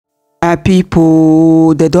my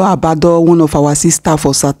people, they don't abandon one of our sister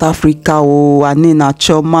for South Africa, oh, and in a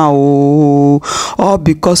trauma, oh, all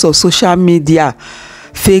because of social media,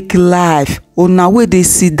 fake life. Oh, now where they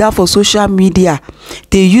see that for social media,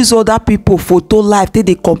 they use other people photo life,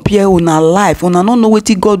 they compare on our life. On don't know what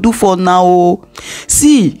you God do for now. Oh.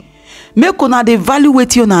 See, make on they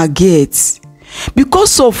evaluate you on our gates.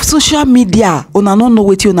 Because of social media, una no know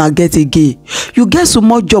wetin una get again. You get so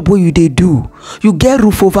much job wey you dey do. You get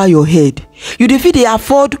roof over your head. You dey fit dey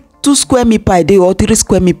afford 2 square meter per day or 3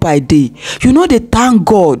 square meter per day. You know dey thank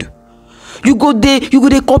God. You go dey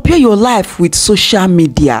compare your life with social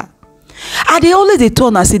media. I dey always dey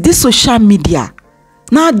turn and say this social media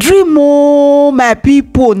na dream, oh my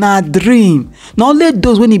people, na dream. Na only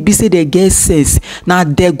those when e be say they get sense, na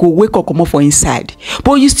they go wake up comot for inside.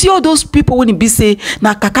 But you see all those people when e be say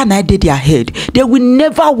na kaka na dey their head, they will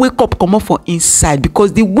never wake up comot for inside,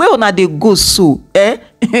 because the way una dey go so,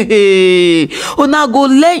 una go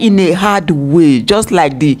learn in a hard way, just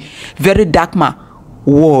like the very dark man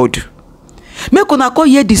world. Make una come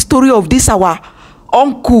hear the story of this our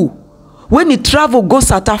uncle when he travel go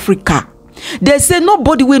South Africa. They say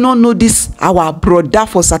nobody will not know this our brother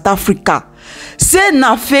for South Africa. Say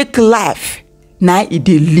na fake life, na e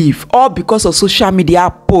dey live, all because of social media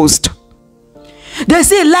post. They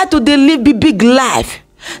say like to dey live big life.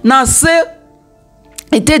 Now say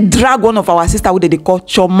it dey drag one of our sister wey they call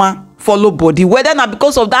Choma follow body. Whether na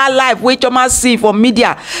because of that life wey Choma see for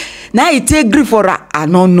media, now it take grief for her, I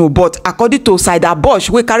don't know. But according to Sider Bosch,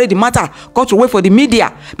 we carry the matter cut away for the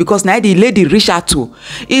media, because now the lady reach out to.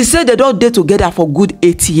 He said they don't date together for good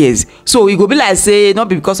 8 years. So it go be like say not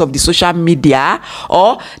be because of the social media,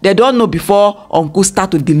 or they don't know before uncle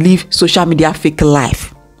start to live social media fake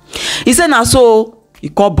life. He said now so he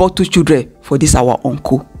called both 2 children for this our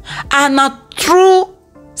uncle, and now through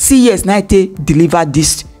CS now they deliver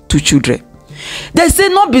these 2 children. They say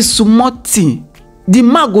not be small thing. The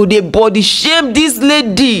man go dey body shame this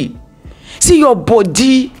lady. See your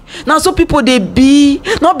body. Now so people they be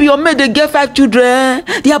not be your mate, they get 5 children.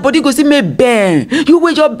 Their body go see me bend. You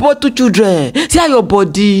wait your both 2 children. See how your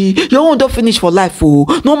body, your own don't finish for life. Oh,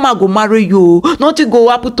 no man go marry you. Nothing go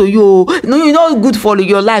happen to you. No, you not good for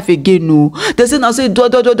your life again. No, they say now say do.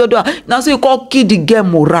 Now say you call kid the girl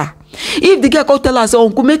mora. If the girl come tell us,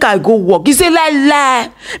 uncle, make I go work, he say lie.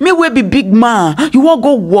 Me we be big man. You won't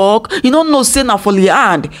go work. You don't know say na for the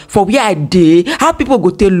hand for where I dey. How people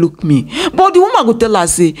go tell look me. But the woman go tell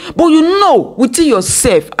us say, but you know within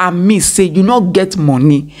yourself and me say you not get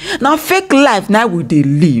money. Now fake life now we dey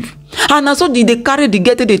live. And now so they carry the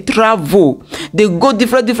get they travel. They go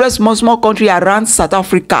different small country around South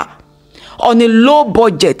Africa on a low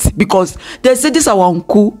budget, because they say this our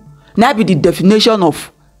uncle now be the definition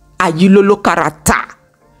of ayilolo character.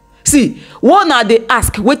 See, one are they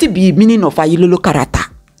ask what it be meaning of ayilolo character.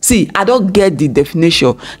 See, I don't get the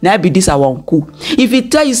definition. Now be this our uncle. If he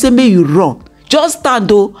tell you say may you run, just stand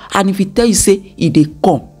though, and if he tell you say he dey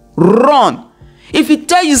come, run. If he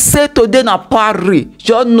tell you say today na party,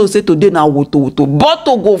 just know say today na woto.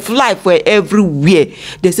 Bottle go fly for everywhere.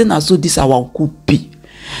 They say na so this our uncle be.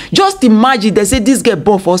 Just imagine they say this girl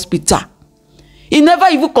born for hospital. He never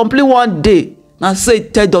even complain one day. Now say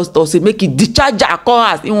tell doctor say make it discharge her call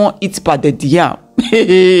us. He won't eat pounded yam.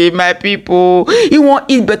 My people, he won't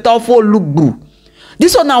eat better for look good.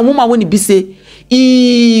 This one a woman when he be say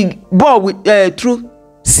he born with through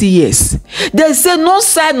CS. They say no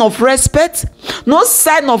sign of respect, no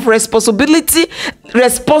sign of responsibility,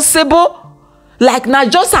 responsible. Like now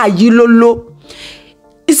just a yilolo.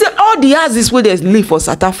 He say all the houses where they live for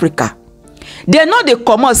South Africa, they know they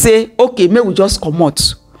come out say okay, may we just come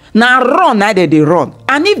out. Now run, now they run.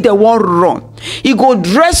 And if they won't run, he go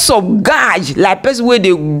dress up guys like person where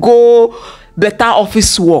they go better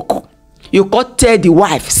office work. You can tell the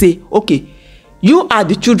wife, say, okay, you are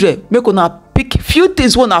the children, make una pick few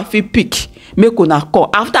things wanna feel pick, make una call.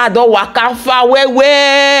 After I don't walk out far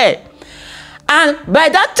away. And by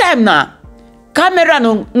that time now, camera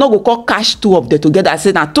no go call cash 2 of them together.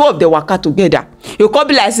 Say now 2 of them waka together. You can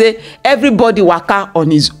be like say everybody waka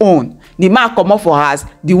on his own. The man come up for us,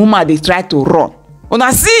 the woman they try to run. When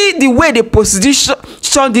I see the way they position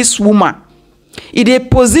this woman, if they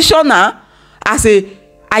position her as a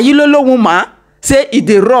ayilolo woman, say if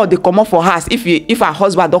they run, they come up for us. If her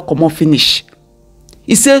husband don't come up finish,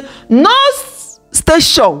 he say no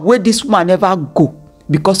station where this woman never go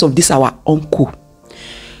because of this our uncle.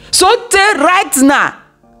 So right now,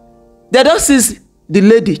 they don't see the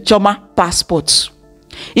lady Choma passport.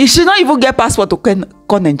 If she not even get passport to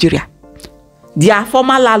come Nigeria, their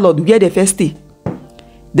former landlord where they first stay,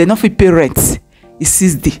 they not fit pay rent. He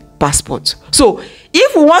sees the passport. So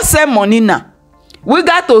if we wan send money now, we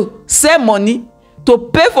got to send money to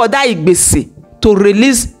pay for that igbese to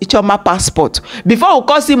release Chioma passport before we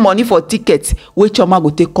come see money for tickets wey Chioma go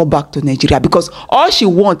take come back to Nigeria, because all she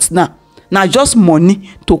wants now na just money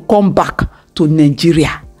to come back to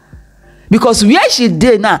Nigeria, because where she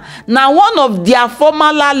dey now na one of their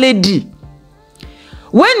former lady.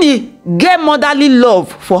 When he get motherly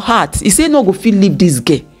love for heart, he say no go fit leave this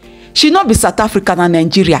girl. She no be South Africa na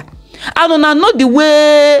Nigeria. And una know the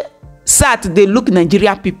way South dey look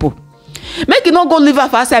Nigerian people. Make you no go leave her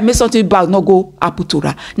for outside, make something bad no go happen to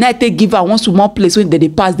her. Now I take give her one small place when they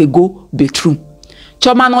pass, they go bathroom.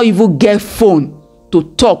 Chioma no even get phone to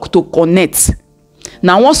talk, to connect.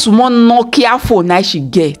 Now one small Nokia phone now she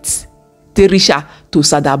get to reach her to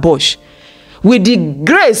Sadabosh. With the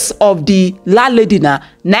grace of the landlady now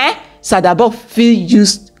Sadabosh fit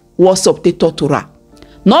use WhatsApp to talk to her.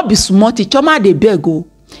 Not be smart. Chioma dey beg o.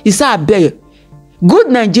 He say abeg, good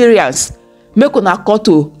Nigerians, make una call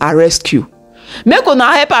to her rescue. Make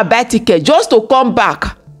una help her buy ticket just to come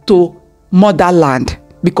back to motherland.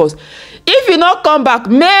 Because if you not come back,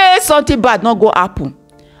 may something bad not go happen.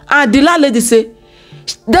 And the landlady say,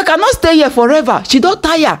 they cannot stay here forever. She don't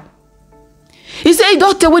tire. He say, he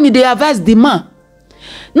don't tell when they advise the man.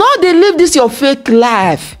 No, they live this your fake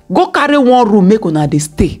life. Go carry one room, make una they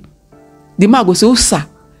stay. The man go say, oh sir,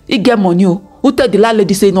 he get money. Oh. Who tell the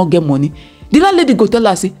landlady say not get money? The landlady go tell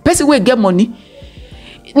her say, person wey get money.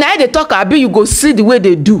 Now they talk abi you go see the way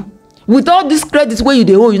they do. With all this credit where you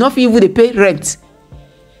dey owe, you not even they pay rent.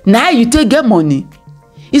 Now you take get money.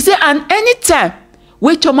 He say, and anytime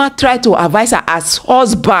when Chioma try to advise her as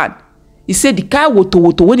husband, he say the kind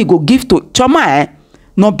woto when he go give to Chioma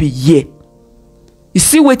not be here. You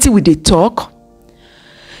see wetin we dey talk?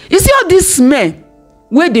 You see all these men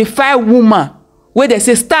where they find woman, where they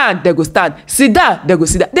say stand, they go stand. Sit down, they go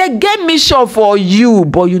sit down. They get mission for you,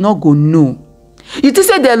 but you not go know. You think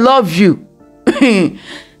say they love you.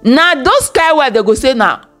 Now those kind where they go say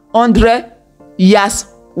now 100 years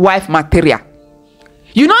wife material.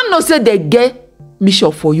 You don't know say they get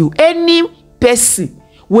mission for you. Any person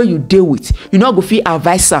where you deal with, you not go feel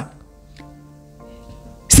advisor.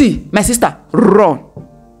 See, my sister, run.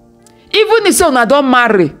 Even if you don't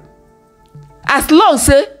marry, as long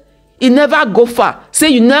say you never go far, say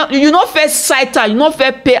you not first sight her, you not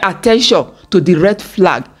first pay attention to the red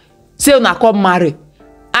flag, say una come marry,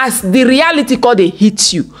 as the reality call they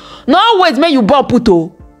hit you. No wait, make you born put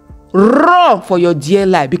o. Run for your dear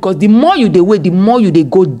life, because the more you dey wait, the more you dey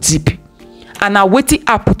go deep. And now wetin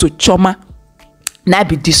happen to Chioma na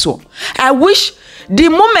be this one. I wish the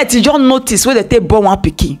moment you just notice where they take born one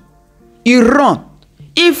pikin, you run.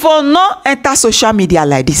 If for not enter social media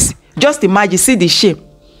like this, just imagine, see the shame.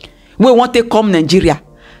 We want to come Nigeria.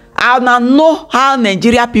 I now know how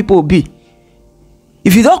Nigeria people be.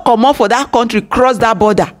 If you don't come out for that country, cross that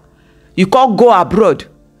border, you can't go abroad.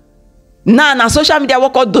 Now social media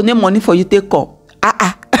work out donate money for you to come.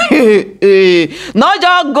 Not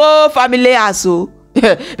just go family house.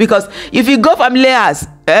 Because if you go family house,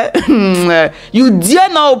 you dare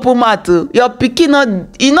not open mouth. Your pikin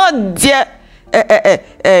you not dare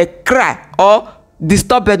cry or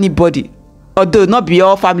disturb anybody. Although not be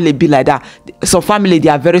all family be like that. Some family they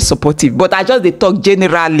are very supportive. But I just they talk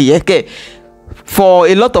generally, okay, for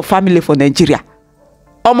a lot of family for Nigeria.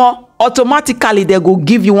 Automatically they go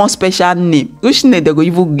give you one special name. Which name they go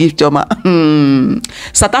even give Chioma?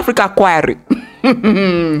 South Africa Quarry.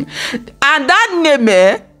 And that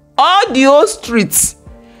name, all the whole streets,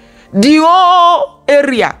 the whole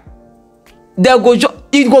area, they go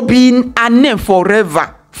it go be a name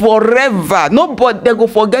forever. Forever. Nobody they go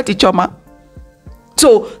forget it, Chioma.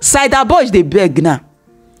 So Sadabosh they beg now.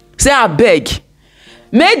 Say I beg.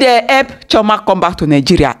 May they help Chioma come back to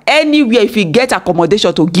Nigeria. Anywhere if you get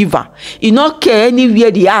accommodation to give her, you not care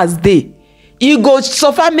anywhere the house dey. You go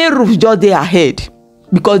suffer me roof just there ahead.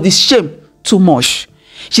 Because the shame too much.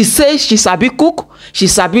 She says she sabi cook, she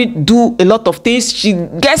sabi do a lot of things, she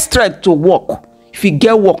gets strength to work. If you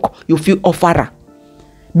get work, you feel offer her.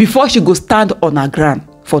 Before she go stand on her ground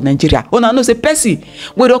for Nigeria. Una know say person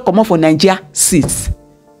wey don comot for Nigeria since.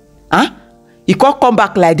 He can't come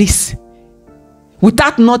back like this.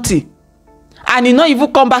 Without nothing, and he not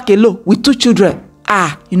even come back alone with 2 children.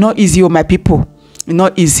 You not easy, oh my people. It's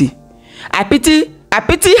not easy. I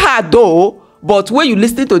pity her though. But when you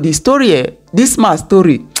listen to the story, this man's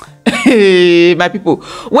story, my people,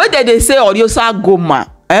 where did they say Oriosa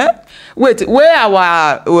Goma? Wait, where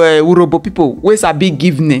our Urobo people? Where's a big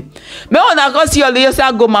give name? Me wanna go see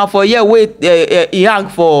Oriosa Goma for here. Wait, he hang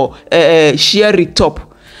for Sherry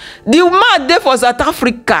top. The man there for South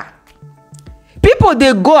Africa. People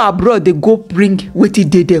dey go abroad, they go bring wetin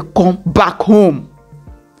dey come back home.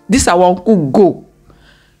 This our uncle go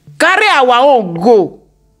carry our own go.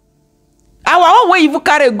 Our own wey even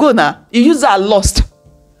carry go na, e use her lost.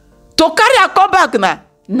 To carry her come back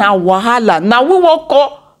na wahala. Na we wan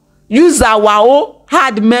come use our own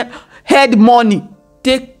head money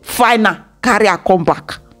take final carry her come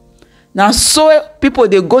back. Na so people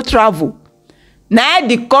dey go travel. Na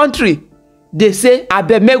the country dey say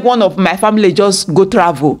abeg make one of my family just go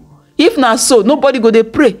travel. If na so, nobody go dey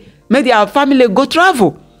pray make their family go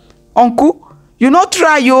travel. Uncle, you no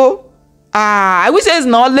try yo. I wish say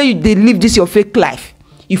na only you dey live this your fake life.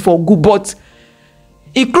 E for good, but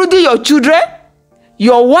including your children,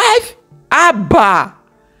 your wife, abba,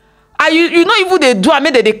 and you no even dey do am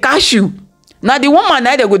make dem dey catch you. Na the woman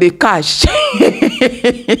na dey go dey catch.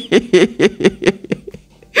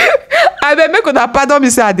 Abeg make una pardon me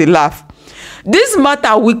say I dey laugh. This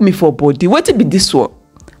matter weak me for body. Wetin be this one?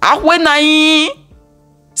 Ahwenayin.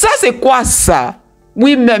 Ça c'est quoi ça?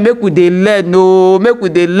 Women, make we dey learn, no, make we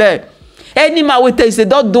dey learn. Any man will tell you say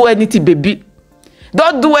don't do anything, baby.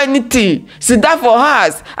 Don't do anything. Sit down for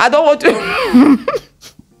house. I don't want you.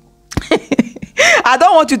 I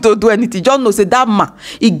don't want you to do anything. Just know say that man,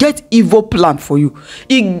 he get evil plan for you.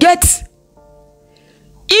 He get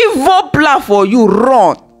evil plan for you.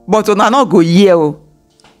 Run, but una not go hear.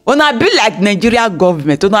 Una be like Nigerian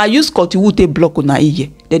government. Una use continue to block una ear.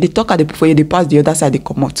 Then they talk at the before they pass the other side. They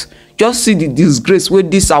come out. Just see the disgrace with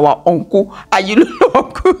this our uncle and you know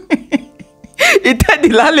uncle. He tell the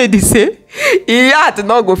landlady say he had to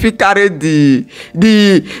not go fit carry the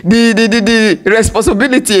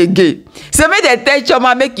responsibility again. So make the tell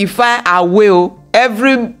Choma make you find a way.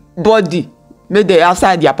 Everybody make they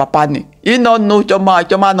outside their papa name. He not know Choma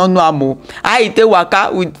no know amo. I take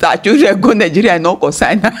waka with her children go Nigeria and no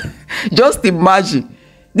consign. Just imagine.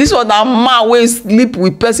 This one a man wey sleep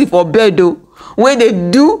with person for bed though. When they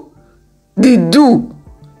do,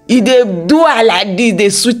 if they do her like this, they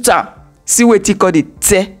sweet her. See what he call it,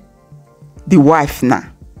 tell the wife now.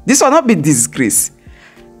 This will not be disgrace.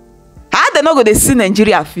 How they not go to see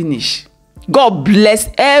Nigeria finish? God bless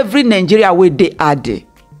every Nigeria where they are there.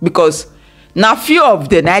 Because now few of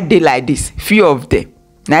them now they like this. Few of them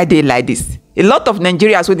now they like this. A lot of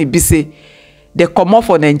Nigerians when they be say they come off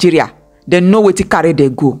for Nigeria, they know where to carry they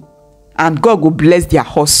go. And God will bless their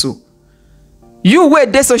hustle. You where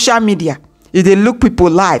they social media. If they look people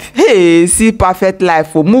life, hey, see perfect life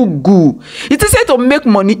for mugu. It is said to make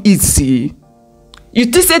money easy.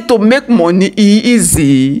 It is said to make money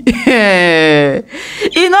easy.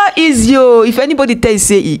 It's not easy. If anybody tell you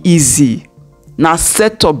say it easy, now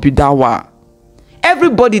set up with that one.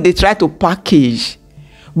 Everybody they try to package,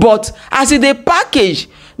 but as they package,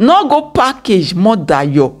 not go package more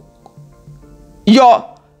than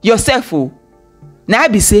yourself. Now I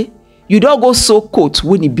be say you don't go sew coat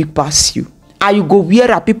when it big pass you. And you go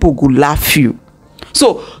wear people go laugh you.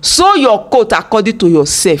 So sew your coat according to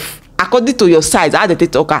yourself, according to your size. How they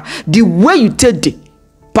talk, the way you take the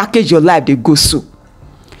package your life, they go so.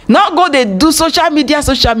 Now go they do social media.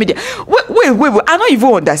 Wait. I don't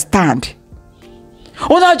even understand.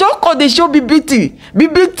 When I just call the show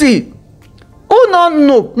BBT. Oh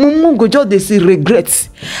no, Mumu go just they see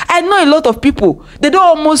regrets. I know a lot of people they don't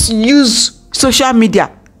almost use social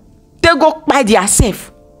media. They go by themselves.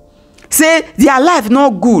 Say their life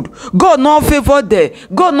not good. God not favor them.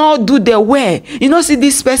 God not do their way. You not see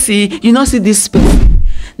this person. You not see this person.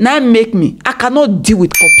 Now make me. I cannot deal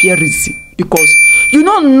with comparison because you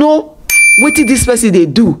don't know what this person they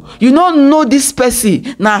do. You don't know this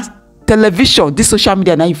person. Now television, this social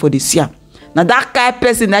media now you for this year. Now that kind of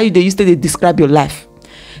person now you they used to describe your life.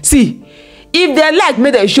 See, if they like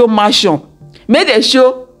make they show mansion, make they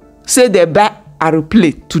show say they buy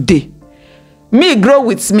aeroplane today. Me grow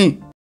with me.